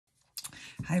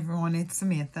Hi everyone, it's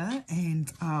Samantha, and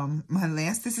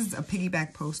this is a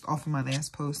piggyback post off of my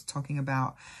last post talking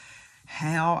about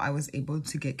how I was able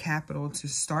to get capital to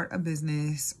start a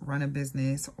business, run a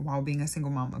business while being a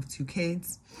single mom of 2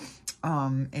 kids,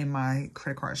 and my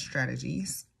credit card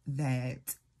strategies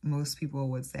that most people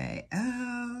would say,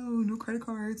 oh, no credit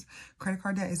cards, credit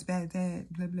card debt is bad debt,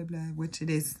 blah, blah, blah, which it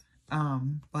is,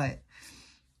 but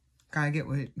gotta get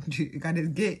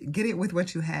it with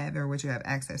what you have or what you have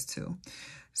access to.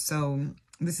 So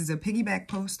this is a piggyback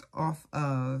post off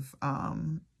of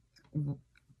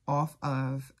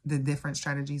the different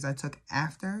strategies I took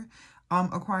after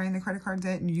acquiring the credit card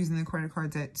debt and using the credit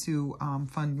card debt to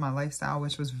fund my lifestyle,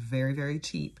 which was very, very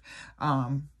cheap.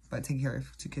 But taking care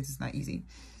of 2 kids is not easy.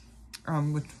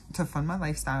 To fund my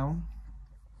lifestyle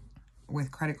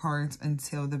with credit cards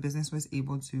until the business was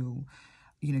able to,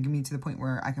 get me to the point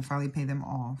where I can finally pay them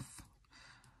off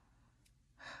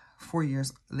 4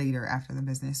 years later after the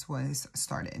business was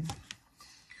started.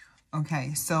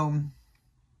 Okay, so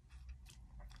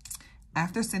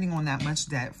after sitting on that much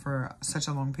debt for such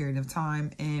a long period of time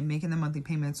and making the monthly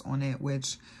payments on it,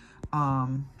 which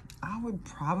I would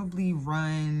probably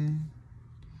run,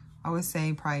 I would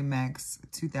say probably max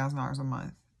 $2,000 a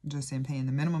month just in paying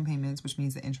the minimum payments, which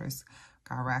means the interest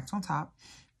got racked on top,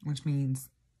 which means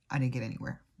I didn't get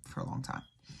anywhere for a long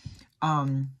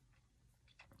time.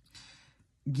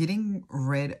 Getting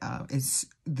rid of is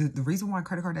the reason why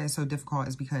credit card debt is so difficult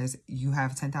is because you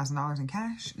have $10,000 in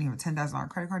cash and you have a $10,000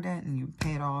 credit card debt and you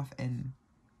pay it off and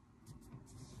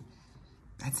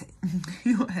that's it.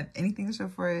 You don't have anything to show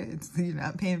for it. You're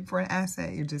not paying for an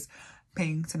asset. You're just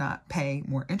paying to not pay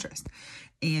more interest.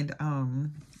 And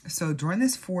so during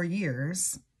this 4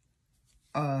 years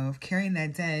of carrying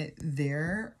that debt,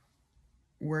 there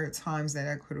were times that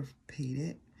I could have paid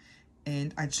it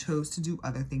and I chose to do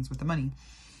other things with the money,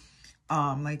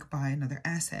 like buy another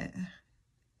asset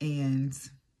and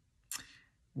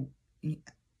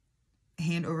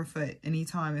hand over foot.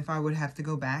 Anytime if I would have to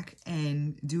go back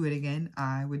and do it again,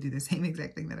 I would do the same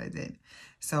exact thing that I did.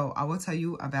 So I will tell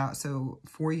you about,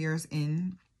 4 years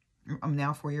in, I'm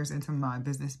now 4 years into my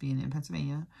business being in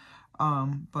Pennsylvania.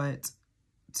 But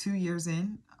 2 years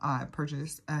in, I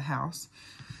purchased a house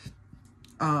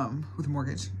with a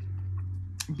mortgage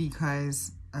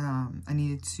because I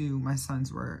needed to, my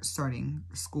sons were starting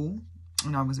school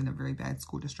and I was in a very bad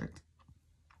school district.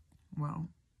 Well,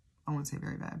 I wouldn't say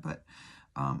very bad, but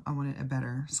I wanted a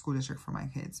better school district for my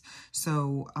kids.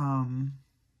 So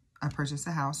I purchased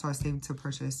a house. So I saved to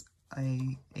purchase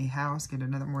a house, get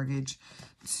another mortgage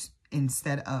in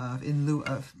lieu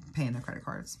of paying the credit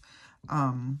cards.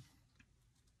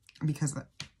 Because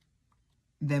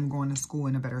them going to school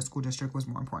in a better school district was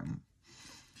more important.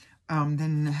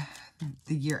 Then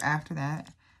the year after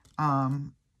that, I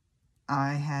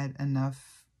had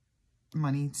enough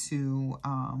money to,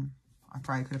 I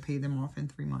probably could have paid them off in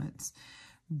 3 months.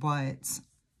 But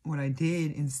what I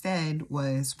did instead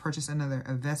was purchase another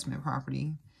investment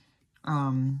property,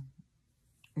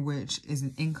 which is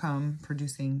an income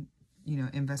producing,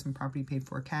 investment property paid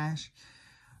for cash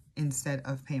instead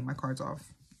of paying my cards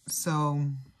off. So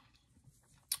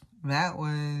that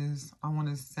was, I want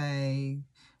to say,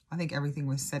 I think everything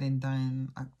was said and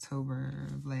done October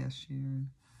of last year.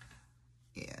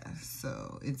 Yeah,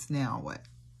 so it's now what?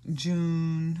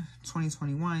 June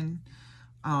 2021.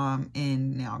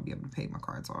 And now I'll be able to pay my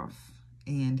cards off.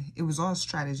 And it was all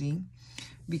strategy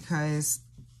because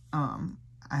I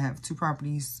have 2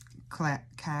 properties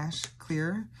cash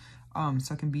clear.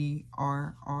 So it can be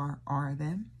RRR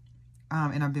them.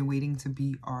 And I've been waiting to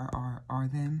be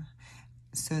RRR them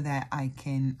so that I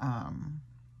can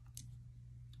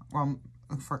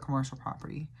look for commercial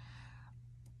property.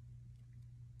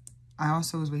 I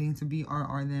also was waiting to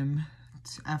BRR them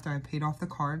after I paid off the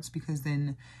cards because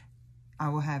then I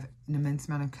will have an immense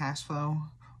amount of cash flow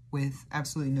with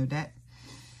absolutely no debt.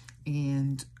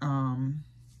 And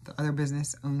the other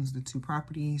business owns the 2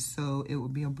 properties, so it will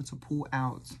be able to pull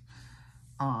out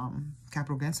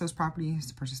capital against those properties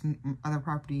to purchase other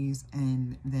properties,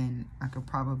 and then I could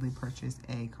probably purchase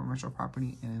a commercial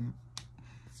property in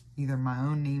either my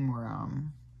own name or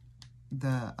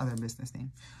the other business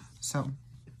name. So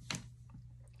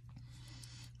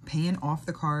paying off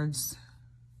the cards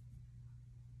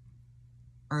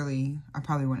early, I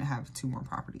probably wouldn't have 2 more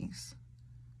properties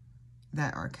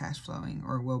that are cash flowing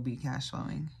or will be cash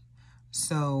flowing.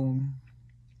 So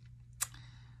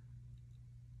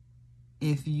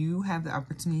if you have the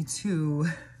opportunity to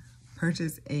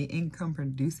purchase a income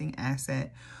producing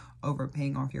asset over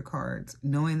paying off your cards,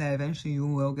 knowing that eventually you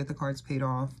will get the cards paid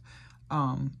off,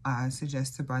 I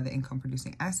suggest to buy the income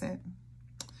producing asset.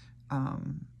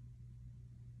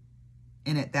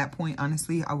 And at that point,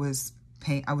 honestly, I was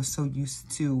so used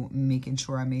to making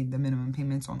sure I made the minimum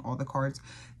payments on all the cards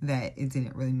that it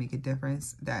didn't really make a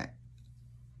difference, that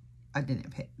I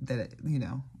didn't pay, that, you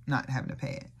know, not having to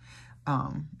pay it.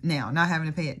 Now, not having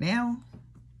to pay it now,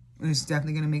 it's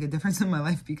definitely going to make a difference in my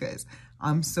life because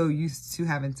I'm so used to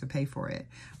having to pay for it.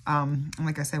 And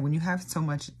like I said, when you have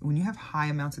high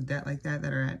amounts of debt like that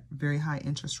are at very high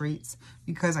interest rates,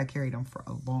 because I carried them for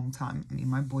a long time. I mean,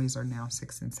 my boys are now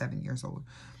 6 and 7 years old.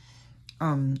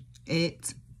 I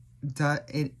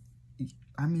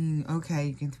mean, okay,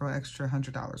 you can throw extra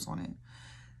 $100 on it.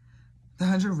 The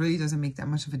 100 really doesn't make that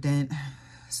much of a dent.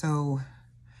 So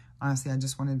honestly, I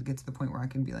just wanted to get to the point where I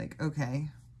can be like, okay,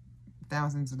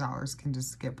 thousands of dollars can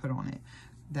just get put on it.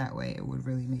 That way it would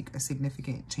really make a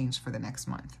significant change for the next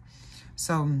month.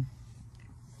 So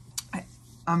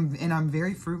I'm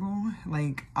very frugal.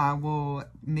 Like, I will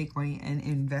make money and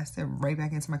invest it right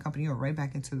back into my company or right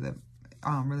back into the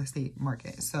real estate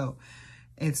market. So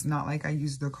it's not like I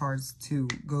use the cards to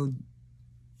go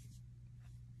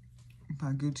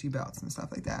buy Gucci belts and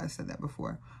stuff like that. I said that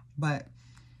before, but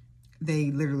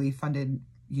they literally funded,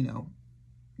 you know,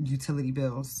 utility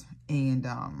bills and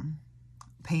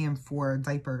paying for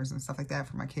diapers and stuff like that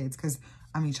for my kids, because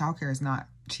I mean, childcare is not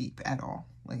cheap at all,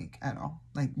 like at all.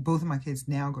 Like, both of my kids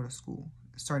now go to school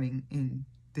starting in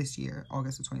this year,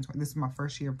 August of 2020. This is my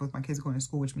first year both my kids going to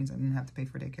school, which means I didn't have to pay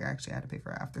for daycare. Actually, I had to pay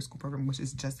for an after school program, which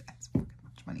is just as much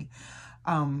money,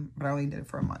 but I only did it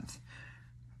for a month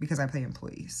because I pay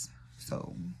employees.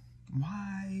 So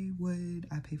why would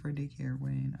I pay for daycare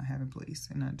when I have employees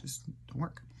and I just don't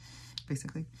work,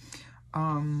 basically?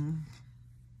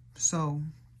 So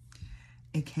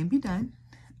it can be done.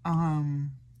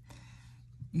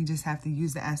 You just have to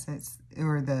use the assets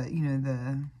or the, you know,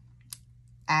 the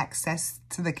access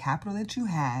to the capital that you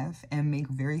have and make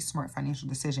very smart financial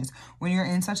decisions. When you're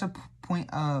in such a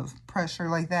point of pressure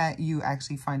like that, you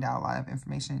actually find out a lot of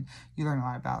information. You learn a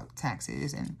lot about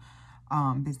taxes and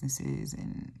businesses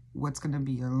and what's going to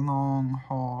be your long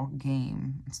haul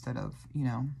game instead of, you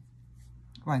know,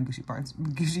 buying Gucci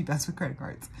belts with credit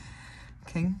cards.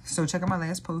 Okay, so check out my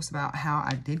last post about how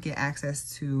I did get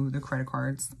access to the credit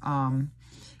cards.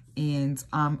 And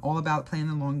I'm all about playing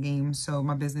the long game. So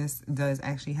my business does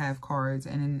actually have cards,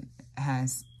 and it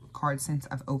has cards since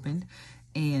I've opened.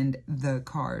 And the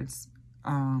cards,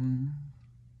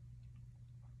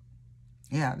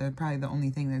 yeah, they're probably the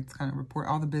only thing that's kind of report.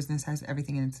 All the business has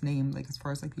everything in its name, like as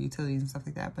far as like the utilities and stuff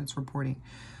like that, but it's reporting.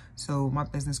 So my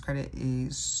business credit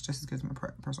is just as good as my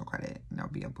personal credit, and I'll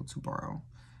be able to borrow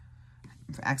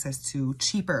for access to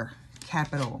cheaper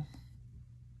capital